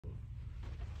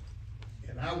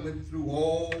I went through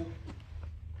all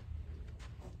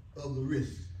of the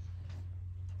risks.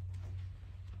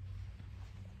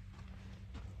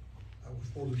 I was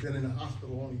supposed to have been in the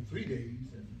hospital only 3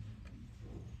 days and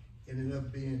ended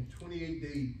up being 28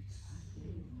 days.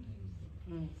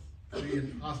 3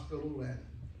 in the hospital and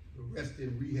the rest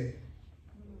in rehab.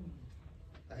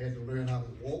 I had to learn how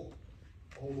to walk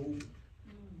all over.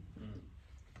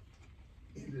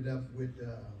 Ended up with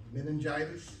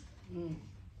meningitis.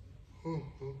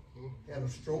 Had a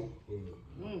stroke.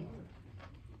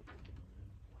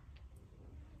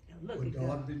 But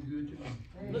God been good to me.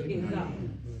 Look at God.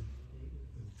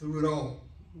 Through it all.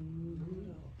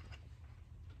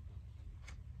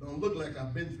 Don't look like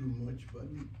I've been through much, but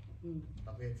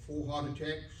I've had 4 heart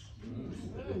attacks.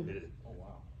 Oh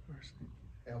wow.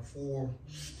 Have 4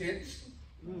 stents.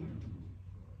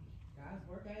 God's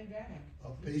work ain't done. A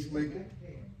pacemaker.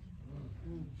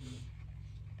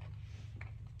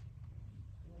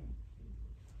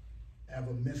 Have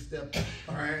a messed up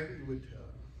spine with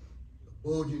a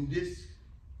bulging disc.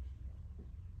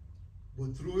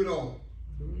 But through it all,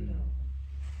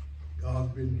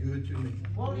 God's been good to me.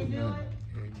 Won't he do it?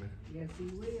 Amen. Yes, he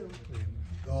will.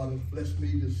 God has blessed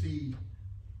me to see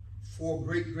 4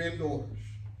 great-granddaughters.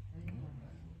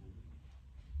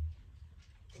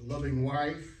 A loving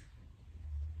wife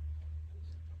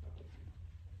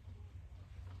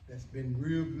that's been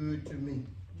real good to me.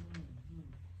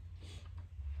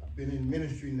 I've been in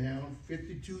ministry now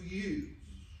 52 years.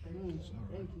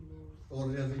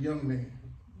 Started as a young man.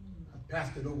 I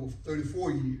pastored over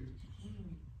 34 years.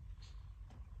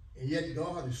 And yet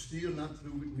God is still not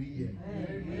through with me yet.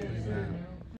 Amen.